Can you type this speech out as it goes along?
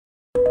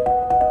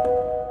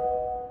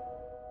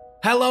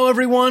Hello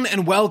everyone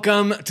and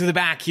welcome to the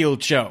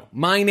Backheeled Show.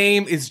 My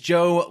name is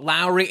Joe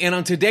Lowry and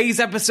on today's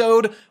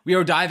episode, we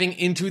are diving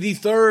into the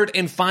third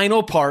and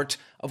final part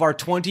of our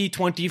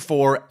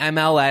 2024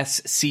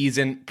 MLS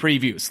season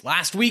previews.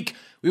 Last week,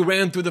 we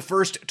ran through the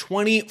first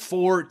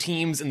 24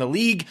 teams in the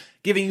league,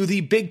 giving you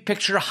the big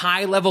picture,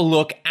 high-level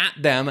look at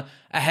them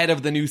ahead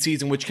of the new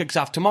season, which kicks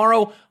off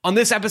tomorrow. On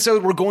this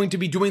episode, we're going to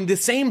be doing the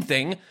same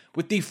thing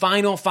with the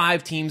final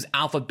 5 teams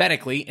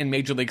alphabetically in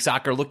Major League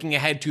Soccer, looking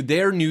ahead to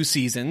their new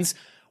seasons,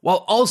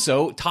 while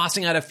also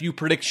tossing out a few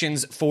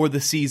predictions for the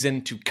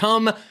season to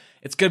come.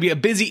 It's going to be a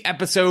busy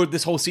episode.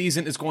 This whole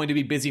season is going to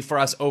be busy for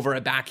us over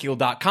at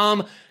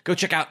backheel.com. Go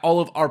check out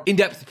all of our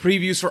in-depth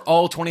previews for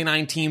all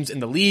 29 teams in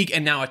the league,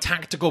 and now a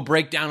tactical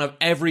breakdown of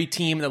every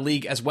team in the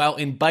league as well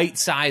in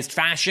bite-sized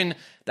fashion.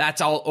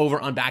 That's all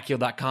over on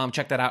backheel.com.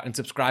 Check that out and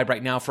subscribe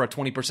right now for a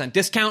 20%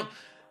 discount.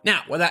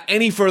 Now, without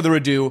any further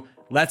ado,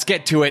 let's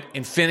get to it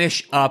and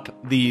finish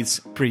up these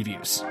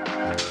previews.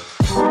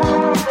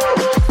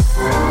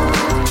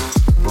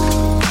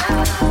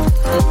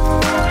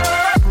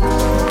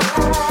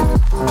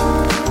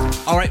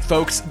 All right,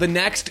 folks, the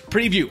next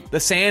preview,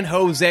 the San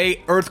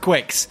Jose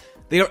Earthquakes.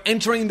 They are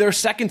entering their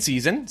second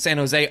season, San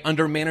Jose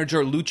under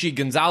manager Luchi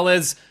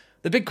Gonzalez.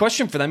 The big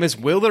question for them is,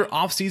 will their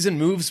offseason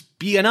moves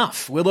be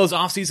enough? Will those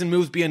offseason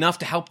moves be enough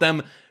to help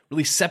them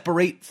really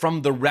separate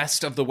from the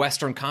rest of the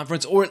Western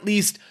Conference, or at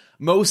least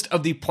most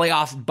of the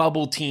playoff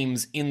bubble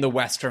teams in the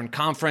Western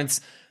Conference?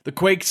 The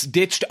Quakes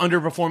ditched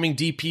underperforming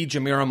DP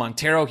Jamiro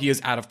Montero. He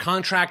is out of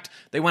contract.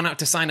 They went out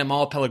to sign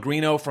Amal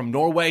Pellegrino from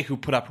Norway, who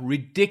put up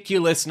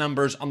ridiculous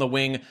numbers on the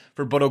wing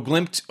for Bodo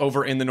Glimt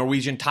over in the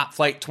Norwegian top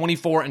flight,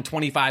 24 and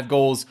 25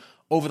 goals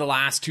over the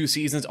last 2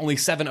 seasons. Only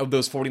 7 of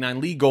those 49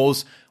 league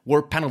goals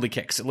were penalty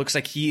kicks. It looks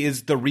like he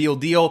is the real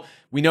deal.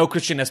 We know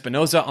Christian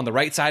Espinoza on the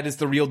right side is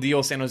the real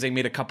deal. San Jose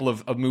made a couple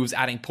of moves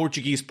adding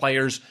Portuguese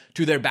players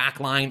to their back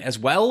line as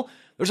well.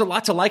 There's a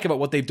lot to like about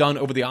what they've done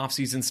over the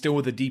offseason, still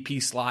with the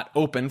DP slot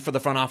open for the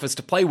front office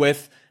to play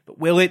with, but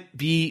will it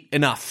be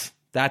enough?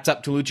 That's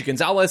up to Luchi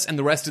Gonzalez and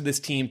the rest of this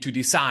team to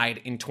decide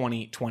in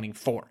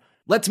 2024.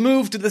 Let's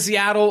move to the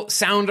Seattle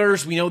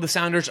Sounders. We know the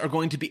Sounders are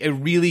going to be a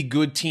really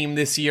good team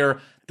this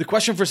year. The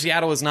question for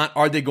Seattle is not,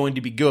 are they going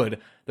to be good?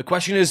 The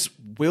question is,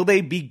 will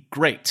they be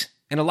great?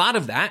 And a lot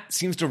of that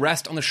seems to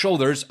rest on the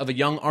shoulders of a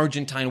young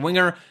Argentine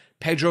winger,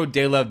 Pedro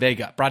de la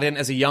Vega, brought in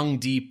as a young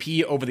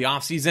DP over the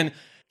offseason.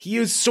 He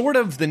is sort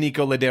of the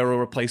Nico Ladero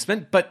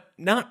replacement, but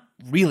not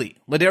really.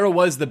 Ladero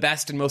was the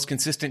best and most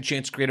consistent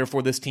chance creator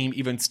for this team,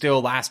 even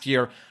still last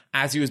year,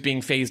 as he was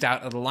being phased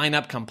out of the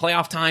lineup come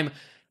playoff time.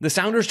 The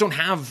Sounders don't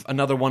have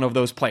another one of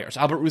those players.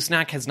 Albert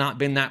Rusnak has not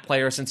been that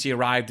player since he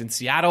arrived in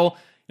Seattle.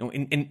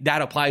 And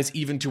that applies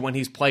even to when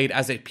he's played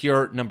as a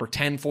pure number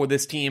 10 for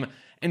this team.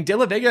 And De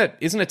La Vega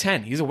isn't a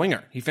 10. He's a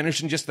winger. He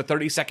finished in just the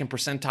 32nd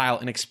percentile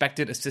in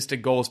expected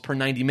assisted goals per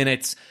 90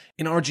 minutes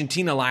in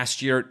Argentina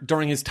last year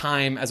during his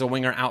time as a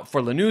winger out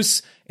for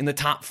Lanús in the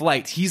top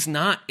flight. He's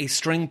not a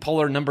string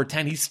puller number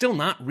 10. He's still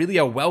not really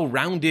a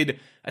well-rounded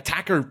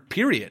attacker,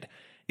 period.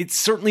 It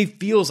certainly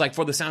feels like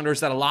for the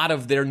Sounders that a lot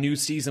of their new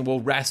season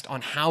will rest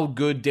on how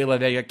good De La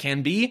Vega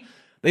can be.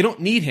 They don't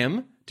need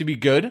him to be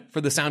good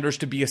for the Sounders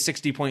to be a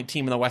 60-point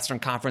team in the Western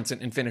Conference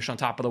and finish on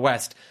top of the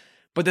West.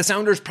 But the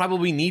Sounders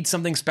probably need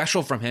something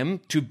special from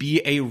him to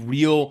be a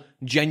real,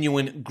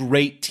 genuine,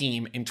 great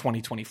team in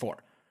 2024.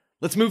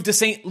 Let's move to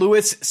St.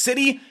 Louis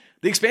City.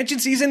 The expansion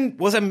season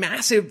was a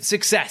massive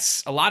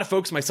success. A lot of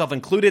folks, myself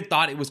included,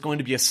 thought it was going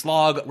to be a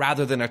slog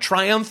rather than a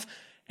triumph,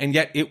 and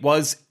yet it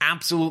was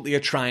absolutely a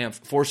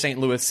triumph for St.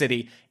 Louis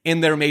City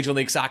in their Major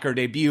League Soccer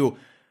debut.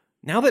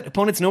 Now that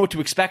opponents know what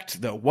to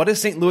expect, though, what does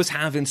St. Louis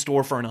have in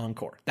store for an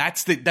encore?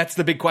 That's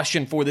the big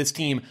question for this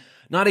team.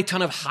 Not a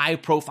ton of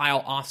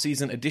high-profile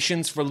offseason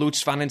additions for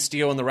Lutz Van den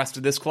Steel and the rest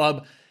of this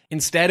club.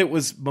 Instead, it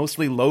was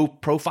mostly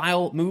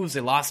low-profile moves.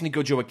 They lost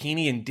Nico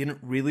Gioacchini and didn't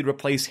really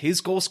replace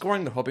his goal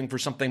scoring. They're hoping for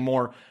something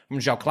more from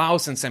João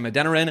Klaus and Sam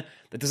Adeniran.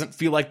 That doesn't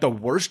feel like the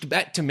worst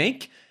bet to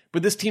make,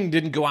 but this team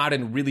didn't go out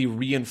and really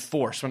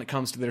reinforce when it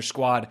comes to their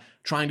squad,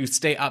 trying to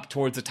stay up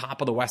towards the top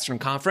of the Western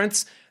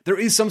Conference. There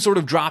is some sort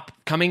of drop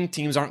coming.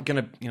 Teams aren't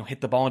going to hit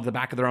the ball into the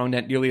back of their own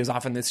net nearly as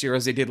often this year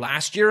as they did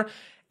last year.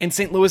 And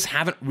St. Louis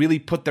haven't really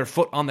put their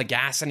foot on the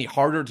gas any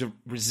harder to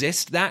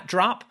resist that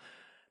drop.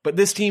 But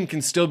this team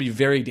can still be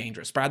very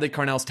dangerous. Bradley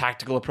Carnell's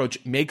tactical approach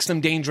makes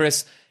them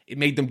dangerous. It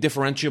made them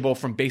differentiable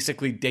from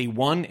basically day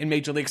one in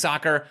Major League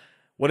Soccer.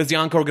 What is the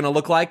encore going to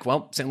look like?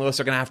 Well, St. Louis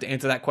are going to have to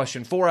answer that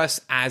question for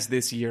us as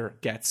this year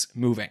gets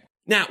moving.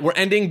 Now, we're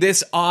ending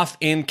this off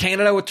in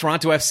Canada with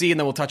Toronto FC, and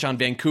then we'll touch on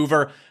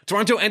Vancouver.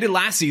 Toronto ended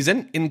last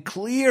season in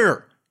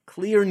clear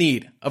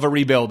need of a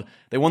rebuild.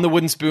 They won the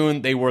Wooden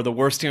Spoon. They were the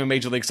worst team in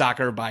Major League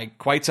Soccer by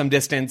quite some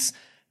distance.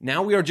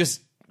 Now we are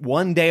just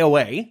one day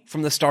away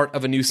from the start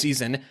of a new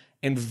season,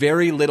 and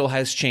very little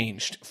has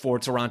changed for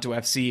Toronto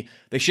FC.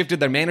 They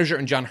shifted their manager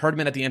in John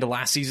Herdman at the end of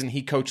last season.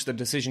 He coached the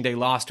decision day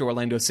loss to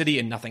Orlando City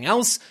and nothing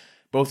else.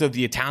 Both of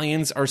the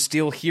Italians are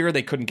still here.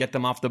 They couldn't get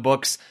them off the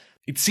books.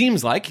 It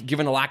seems like,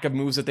 given the lack of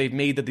moves that they've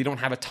made, that they don't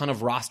have a ton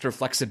of roster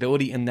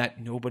flexibility and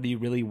that nobody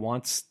really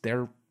wants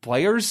their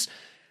players.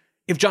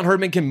 If John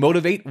Herdman can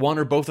motivate one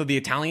or both of the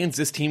Italians,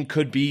 this team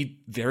could be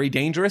very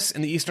dangerous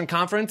in the Eastern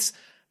Conference.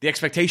 The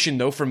expectation,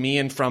 though, from me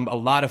and from a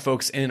lot of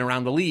folks in and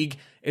around the league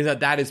is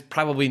that that is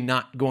probably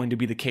not going to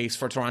be the case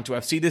for Toronto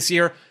FC this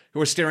year, who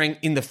are staring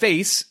in the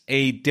face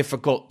a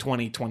difficult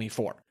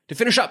 2024. To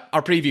finish up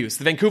our previews,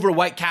 the Vancouver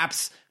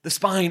Whitecaps, the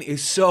spine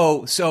is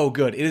so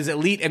good. It is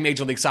elite in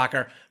Major League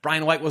Soccer.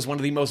 Brian White was one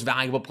of the most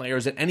valuable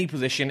players at any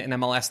position in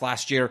MLS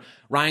last year.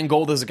 Ryan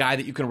Gold is a guy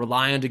that you can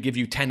rely on to give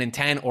you 10 and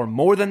 10 or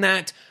more than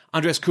that.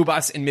 Andres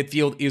Cubas in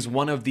midfield is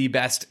one of the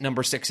best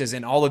number sixes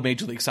in all of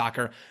Major League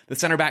Soccer. The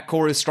center back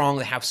core is strong.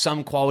 They have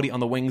some quality on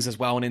the wings as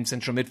well and in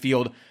central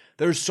midfield.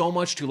 There's so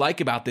much to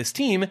like about this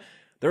team.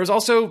 There is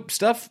also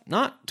stuff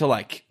not to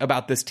like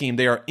about this team.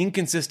 They are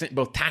inconsistent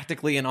both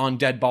tactically and on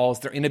dead balls.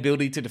 Their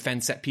inability to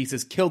defend set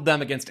pieces killed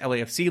them against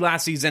LAFC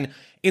last season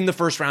in the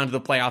first round of the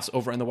playoffs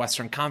over in the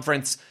Western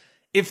Conference.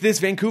 If this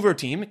Vancouver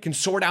team can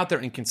sort out their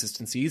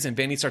inconsistencies and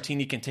Vanni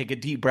Sartini can take a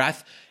deep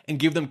breath and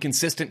give them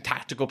consistent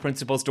tactical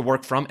principles to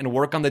work from and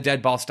work on the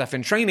dead ball stuff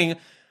in training,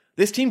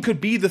 this team could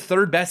be the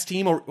third best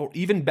team or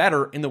even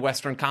better in the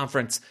Western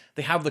Conference.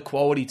 They have the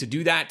quality to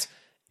do that.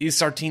 Is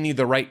Sartini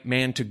the right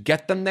man to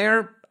get them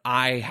there?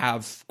 I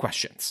have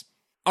questions.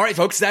 All right,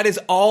 folks, that is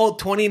all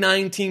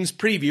 29 teams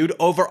previewed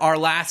over our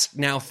last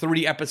now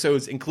 3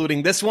 episodes,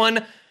 including this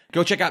one.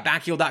 Go check out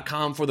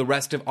backheel.com for the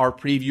rest of our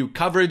preview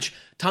coverage.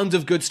 Tons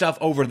of good stuff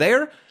over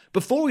there.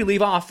 Before we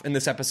leave off in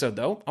this episode,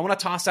 though, I want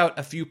to toss out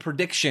a few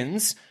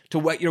predictions to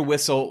wet your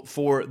whistle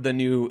for the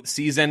new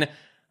season.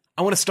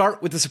 I want to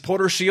start with the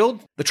Supporter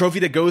Shield, the trophy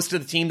that goes to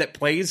the team that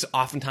plays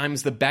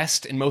oftentimes the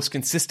best and most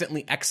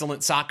consistently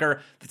excellent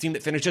soccer, the team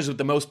that finishes with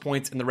the most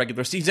points in the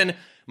regular season.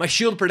 My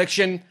Shield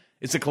prediction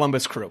is the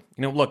Columbus Crew.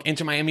 Look,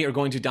 Inter Miami are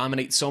going to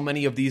dominate so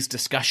many of these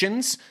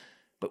discussions,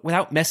 but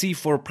without Messi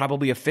for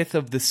probably a fifth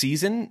of the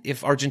season,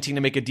 if Argentina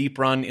make a deep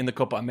run in the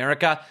Copa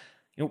America,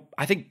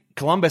 I think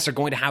Columbus are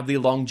going to have the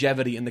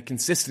longevity and the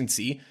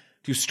consistency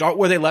to start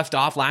where they left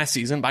off last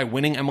season by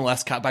winning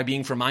MLS Cup, by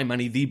being, for my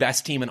money, the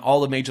best team in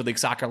all of Major League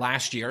Soccer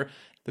last year.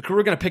 The Crew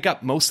are going to pick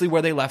up mostly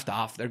where they left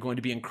off. They're going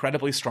to be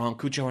incredibly strong.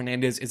 Cucho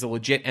Hernandez is a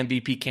legit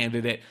MVP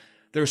candidate.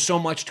 There's so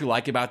much to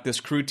like about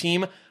this Crew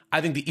team. I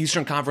think the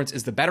Eastern Conference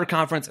is the better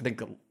conference. I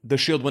think the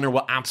Shield winner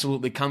will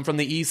absolutely come from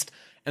the East,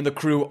 and the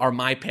Crew are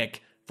my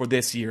pick for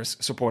this year's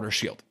Supporter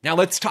Shield. Now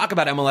let's talk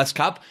about MLS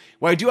Cup,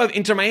 where I do have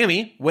Inter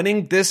Miami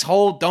winning this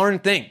whole darn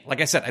thing.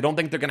 Like I said, I don't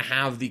think they're going to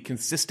have the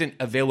consistent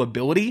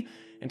availability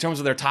in terms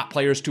of their top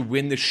players to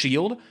win the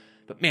Shield.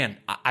 But man,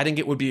 I think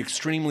it would be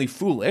extremely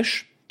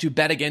foolish to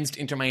bet against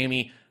Inter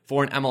Miami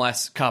for an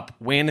MLS Cup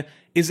win.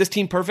 Is this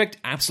team perfect?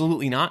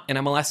 Absolutely not. In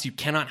MLS, you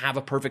cannot have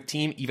a perfect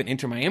team. Even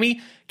Inter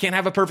Miami can't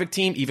have a perfect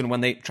team, even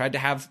when they tried to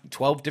have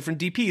 12 different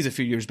DPs a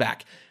few years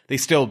back. They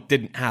still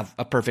didn't have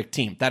a perfect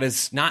team. That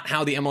is not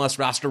how the MLS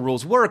roster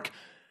rules work.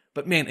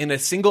 But man, in a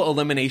single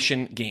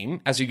elimination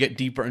game, as you get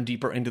deeper and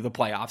deeper into the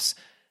playoffs,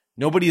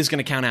 nobody is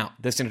going to count out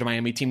this Inter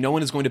Miami team. No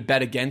one is going to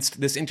bet against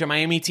this Inter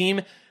Miami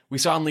team. We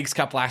saw in Leagues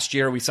Cup last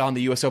year. We saw in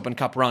the US Open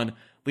Cup run.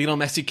 Lionel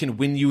Messi can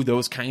win you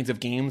those kinds of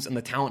games, and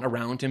the talent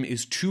around him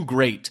is too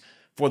great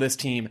for this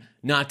team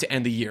not to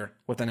end the year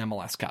with an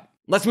MLS Cup.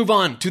 Let's move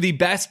on to the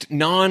best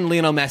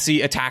non-Lionel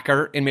Messi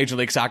attacker in Major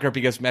League Soccer,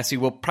 because Messi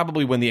will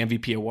probably win the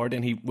MVP award,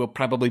 and he will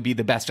probably be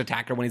the best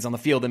attacker when he's on the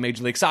field in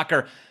Major League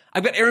Soccer.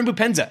 I've got Aaron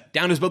Bupenza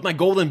down as both my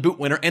Golden Boot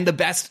winner and the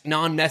best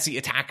non-Messi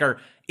attacker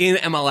in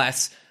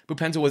MLS.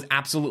 Bupenza was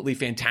absolutely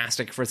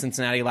fantastic for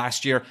Cincinnati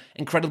last year.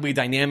 Incredibly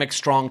dynamic,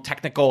 strong,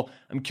 technical.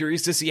 I'm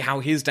curious to see how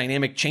his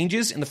dynamic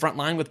changes in the front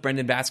line with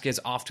Brendan Vasquez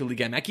off to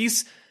Liga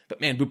MX. But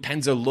man,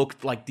 Bupenza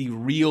looked like the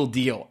real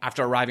deal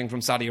after arriving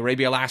from Saudi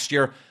Arabia last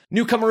year.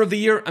 Newcomer of the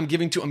year, I'm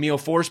giving to Emil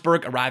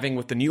Forsberg, arriving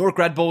with the New York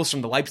Red Bulls from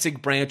the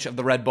Leipzig branch of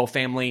the Red Bull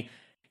family.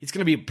 He's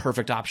going to be a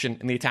perfect option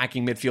in the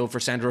attacking midfield for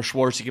Sandro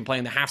Schwartz. He can play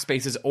in the half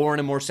spaces or in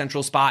a more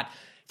central spot.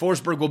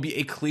 Forsberg will be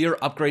a clear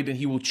upgrade, and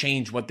he will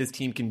change what this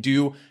team can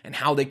do and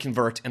how they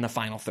convert in the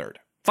final third.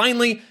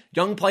 Finally,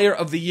 Young Player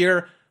of the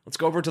Year. Let's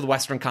go over to the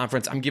Western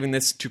Conference. I'm giving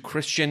this to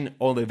Christian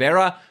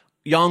Oliveira.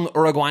 Young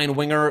Uruguayan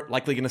winger,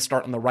 likely going to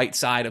start on the right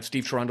side of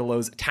Steve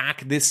Cherundolo's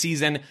attack this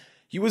season.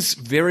 He was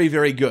very,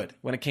 very good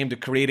when it came to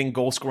creating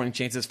goal-scoring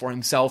chances for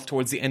himself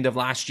towards the end of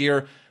last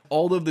year.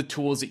 All of the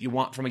tools that you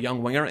want from a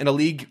young winger in a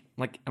league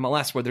like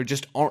MLS, where there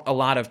just aren't a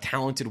lot of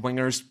talented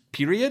wingers,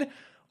 period.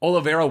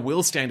 Oliveira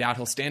will stand out.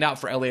 He'll stand out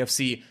for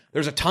LAFC.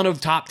 There's a ton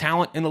of top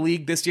talent in the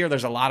league this year.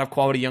 There's a lot of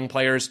quality young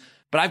players.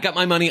 But I've got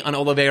my money on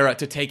Oliveira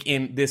to take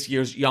in this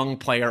year's Young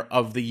Player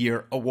of the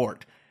Year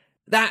award.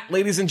 That,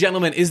 ladies and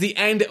gentlemen, is the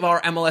end of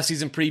our MLS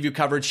season preview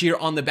coverage here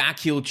on the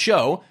Backheeled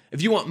Show.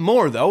 If you want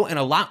more, though, and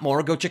a lot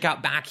more, go check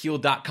out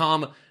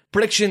backheeled.com.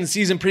 Predictions,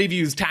 season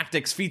previews,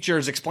 tactics,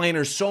 features,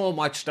 explainers, so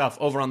much stuff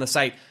over on the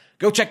site.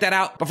 Go check that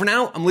out. But for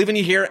now, I'm leaving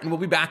you here, and we'll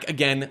be back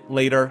again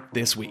later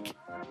this week.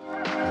 We'll be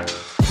right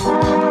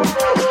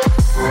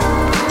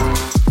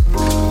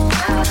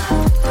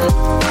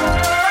back.